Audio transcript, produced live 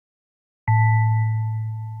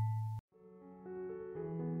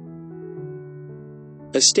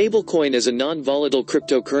A stablecoin is a non-volatile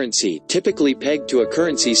cryptocurrency, typically pegged to a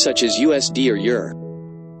currency such as USD or EUR.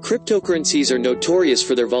 Cryptocurrencies are notorious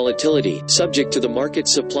for their volatility, subject to the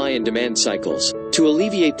market's supply and demand cycles. To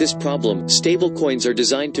alleviate this problem, stablecoins are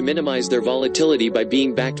designed to minimize their volatility by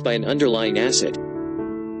being backed by an underlying asset.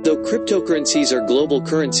 Though cryptocurrencies are global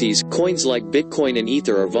currencies, coins like Bitcoin and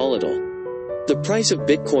Ether are volatile. The price of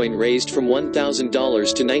Bitcoin raised from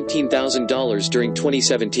 $1,000 to $19,000 during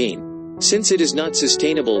 2017. Since it is not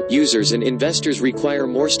sustainable, users and investors require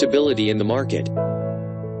more stability in the market.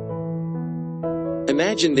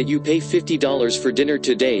 Imagine that you pay $50 for dinner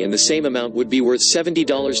today and the same amount would be worth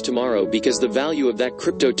 $70 tomorrow because the value of that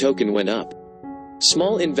crypto token went up.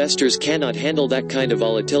 Small investors cannot handle that kind of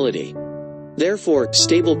volatility. Therefore,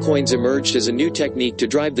 stablecoins emerged as a new technique to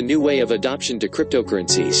drive the new way of adoption to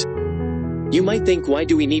cryptocurrencies. You might think, why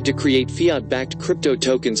do we need to create fiat-backed crypto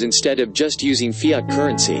tokens instead of just using fiat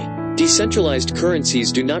currency? Decentralized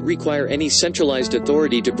currencies do not require any centralized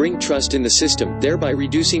authority to bring trust in the system, thereby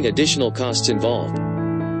reducing additional costs involved.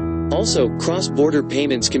 Also, cross-border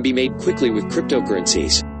payments can be made quickly with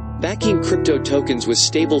cryptocurrencies. Backing crypto tokens with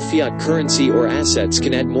stable fiat currency or assets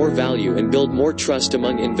can add more value and build more trust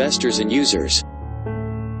among investors and users.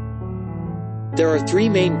 There are three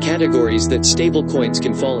main categories that stablecoins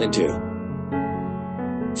can fall into: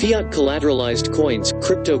 fiat collateralized coins,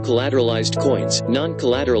 crypto collateralized coins,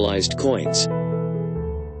 non-collateralized coins.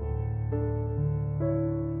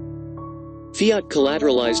 Fiat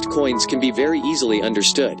collateralized coins can be very easily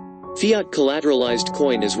understood. Fiat collateralized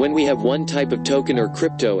coin is when we have one type of token or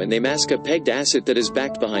crypto and they mask a pegged asset that is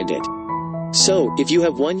backed behind it. So, if you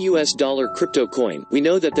have one US dollar crypto coin, we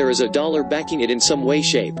know that there is a dollar backing it in some way,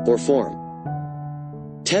 shape, or form.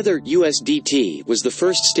 Tether USDT was the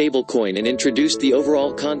first stablecoin and introduced the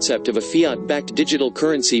overall concept of a fiat-backed digital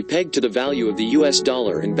currency pegged to the value of the US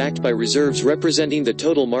dollar and backed by reserves representing the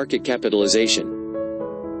total market capitalization.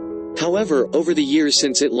 However, over the years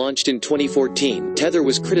since it launched in 2014, Tether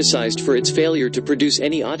was criticized for its failure to produce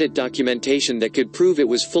any audit documentation that could prove it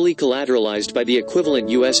was fully collateralized by the equivalent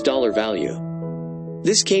US dollar value.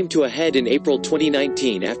 This came to a head in April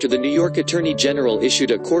 2019 after the New York Attorney General issued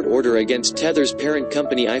a court order against Tether's parent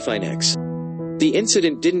company iFinex. The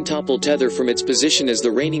incident didn't topple Tether from its position as the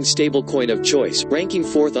reigning stablecoin of choice, ranking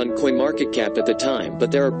 4th on CoinMarketCap at the time,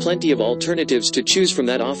 but there are plenty of alternatives to choose from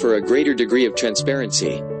that offer a greater degree of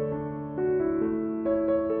transparency.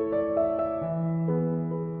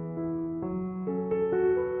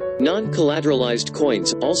 Non-collateralized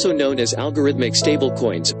coins, also known as algorithmic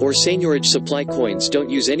stablecoins, or seigniorage supply coins, don't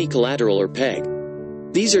use any collateral or peg.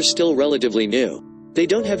 These are still relatively new. They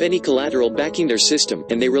don't have any collateral backing their system,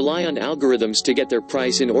 and they rely on algorithms to get their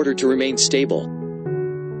price in order to remain stable.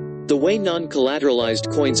 The way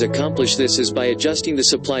non-collateralized coins accomplish this is by adjusting the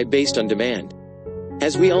supply based on demand.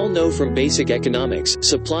 As we all know from basic economics,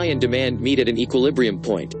 supply and demand meet at an equilibrium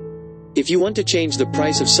point. If you want to change the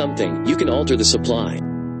price of something, you can alter the supply.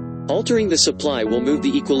 Altering the supply will move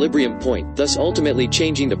the equilibrium point, thus ultimately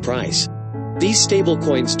changing the price. These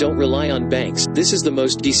stablecoins don't rely on banks. This is the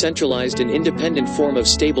most decentralized and independent form of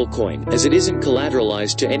stablecoin, as it isn't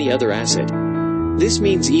collateralized to any other asset. This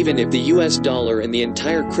means even if the US dollar and the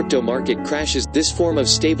entire crypto market crashes, this form of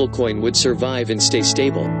stablecoin would survive and stay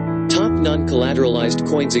stable. Top non-collateralized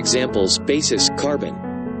coins examples: Basis, Carbon.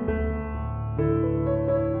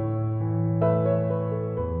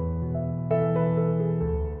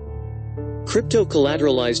 Crypto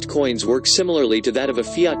collateralized coins work similarly to that of a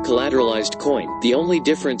fiat collateralized coin. The only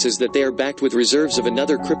difference is that they are backed with reserves of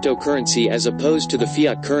another cryptocurrency as opposed to the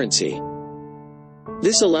fiat currency.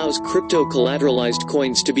 This allows crypto collateralized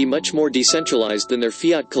coins to be much more decentralized than their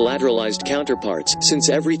fiat collateralized counterparts, since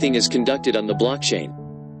everything is conducted on the blockchain.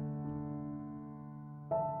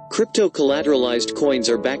 Crypto collateralized coins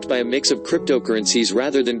are backed by a mix of cryptocurrencies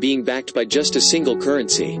rather than being backed by just a single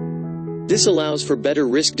currency. This allows for better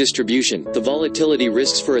risk distribution. The volatility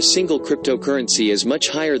risks for a single cryptocurrency is much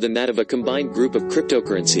higher than that of a combined group of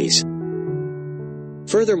cryptocurrencies.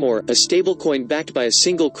 Furthermore, a stablecoin backed by a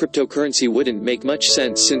single cryptocurrency wouldn't make much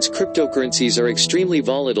sense since cryptocurrencies are extremely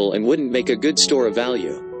volatile and wouldn't make a good store of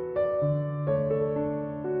value.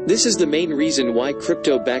 This is the main reason why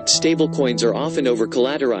crypto-backed stablecoins are often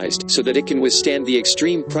over-collateralized, so that it can withstand the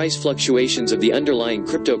extreme price fluctuations of the underlying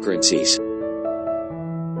cryptocurrencies.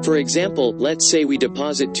 For example, let's say we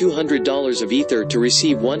deposit $200 of Ether to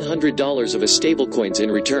receive $100 of a stablecoins in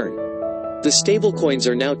return. The stablecoins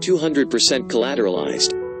are now 200%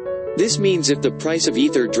 collateralized. This means if the price of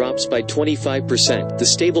Ether drops by 25%, the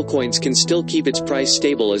stablecoins can still keep its price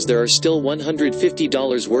stable as there are still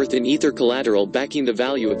 $150 worth in Ether collateral backing the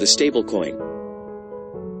value of the stablecoin.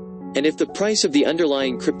 And if the price of the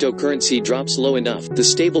underlying cryptocurrency drops low enough, the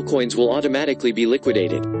stablecoins will automatically be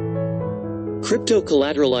liquidated.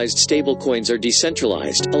 Crypto-collateralized stablecoins are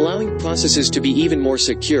decentralized, allowing processes to be even more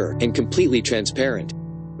secure and completely transparent.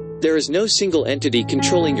 There is no single entity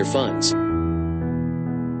controlling your funds.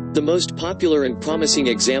 The most popular and promising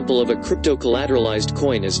example of a crypto-collateralized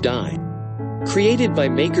coin is DAI. Created by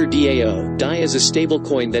maker DAO, DAI is a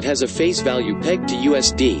stablecoin that has a face value pegged to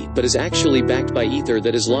USD but is actually backed by Ether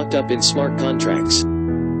that is locked up in smart contracts.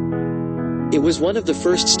 It was one of the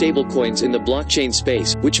first stablecoins in the blockchain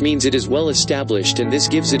space, which means it is well established, and this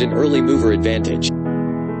gives it an early mover advantage.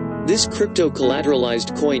 This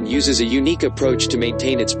crypto-collateralized coin uses a unique approach to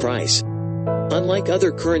maintain its price. Unlike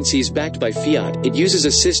other currencies backed by fiat, it uses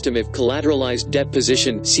a system of collateralized debt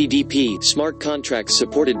position (CDP) smart contracts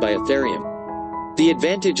supported by Ethereum. The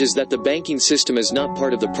advantage is that the banking system is not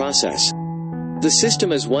part of the process. The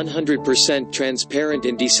system is 100% transparent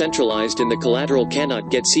and decentralized, and the collateral cannot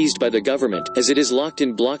get seized by the government, as it is locked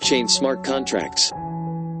in blockchain smart contracts.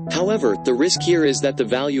 However, the risk here is that the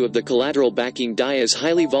value of the collateral backing DAI is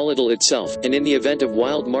highly volatile itself, and in the event of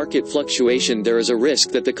wild market fluctuation there is a risk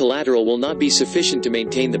that the collateral will not be sufficient to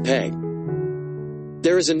maintain the peg.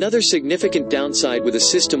 There is another significant downside with a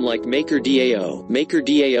system like Maker DAO. Maker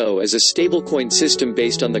DAO is a stablecoin system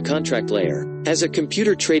based on the contract layer. As a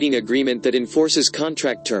computer trading agreement that enforces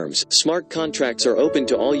contract terms, smart contracts are open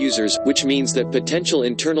to all users, which means that potential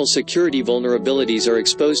internal security vulnerabilities are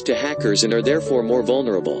exposed to hackers and are therefore more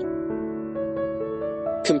vulnerable.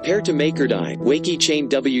 Compared to MakerDAI, WaykiChain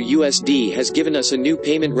WUSD has given us a new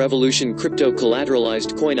payment revolution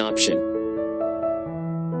crypto-collateralized coin option.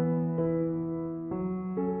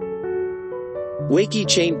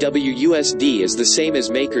 WaykiChain WUSD is the same as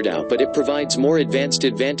MakerDAO, but it provides more advanced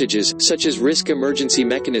advantages, such as risk emergency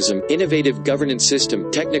mechanism, innovative governance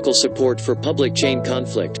system, technical support for public chain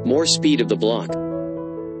conflict, more speed of the block.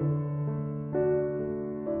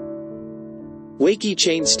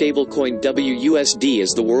 WaykiChain stablecoin WUSD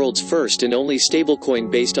is the world's first and only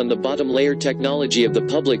stablecoin based on the bottom layer technology of the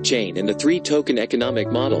public chain and the three-token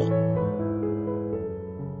economic model.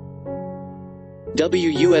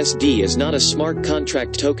 WUSD is not a smart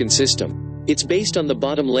contract token system. It's based on the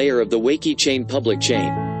bottom layer of the WaykiChain public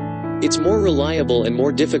chain. It's more reliable and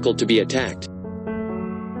more difficult to be attacked.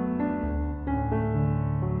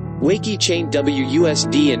 WaykiChain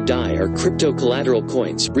WUSD and DAI are crypto collateral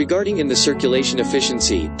coins. Regarding in the circulation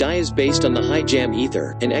efficiency, DAI is based on the high jam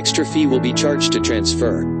Ether. An extra fee will be charged to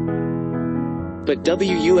transfer. But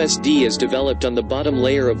WUSD is developed on the bottom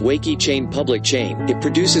layer of WaykiChain public chain. It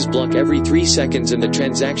produces block every 3 seconds and the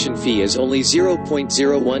transaction fee is only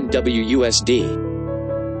 0.01 WUSD.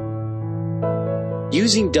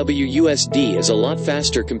 Using WUSD is a lot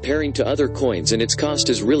faster comparing to other coins, and its cost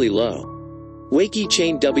is really low.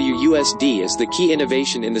 WaykiChain WUSD is the key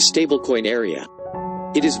innovation in the stablecoin area.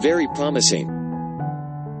 It is very promising.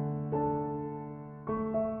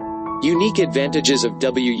 Unique advantages of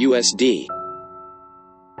WUSD.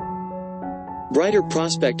 Brighter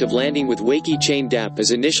prospect of landing with WaykiChain DApp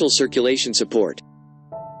as initial circulation support.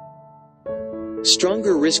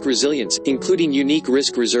 Stronger risk resilience, including unique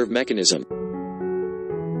risk reserve mechanism.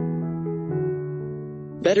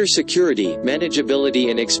 Better security, manageability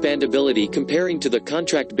and expandability comparing to the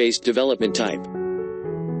contract-based development type.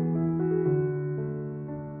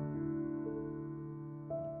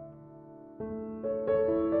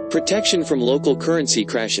 Protection from local currency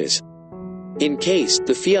crashes. In case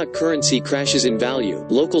the fiat currency crashes in value,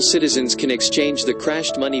 local citizens can exchange the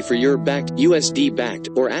crashed money for euro-backed, USD-backed,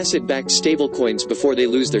 or asset-backed stablecoins before they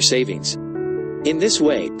lose their savings. In this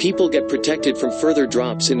way, people get protected from further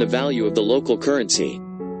drops in the value of the local currency.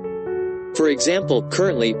 For example,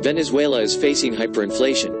 currently, Venezuela is facing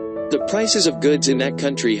hyperinflation. The prices of goods in that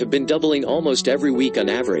country have been doubling almost every week on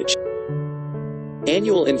average.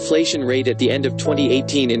 Annual inflation rate at the end of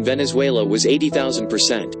 2018 in Venezuela was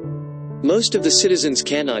 80,000%. Most of the citizens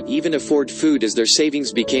cannot even afford food as their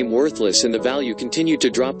savings became worthless and the value continued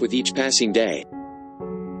to drop with each passing day.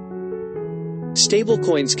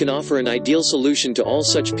 Stablecoins can offer an ideal solution to all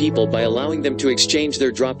such people by allowing them to exchange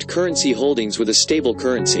their dropped currency holdings with a stable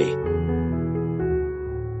currency.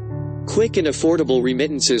 Quick and affordable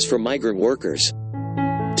remittances for migrant workers.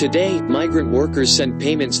 Today, migrant workers send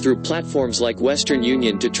payments through platforms like Western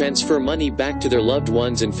Union to transfer money back to their loved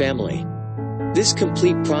ones and family. This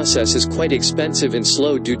complete process is quite expensive and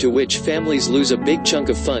slow, due to which families lose a big chunk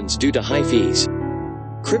of funds due to high fees.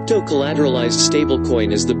 Crypto-collateralized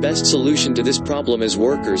stablecoin is the best solution to this problem, as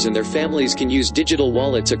workers and their families can use digital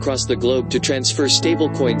wallets across the globe to transfer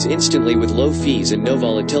stablecoins instantly with low fees and no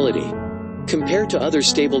volatility. Compared to other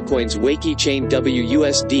stablecoins, WaykiChain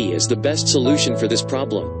WUSD is the best solution for this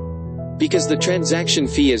problem, because the transaction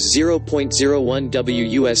fee is 0.01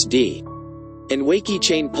 WUSD. And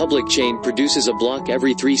WaykiChain public chain produces a block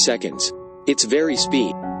every 3 seconds. It's very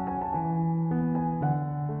speed.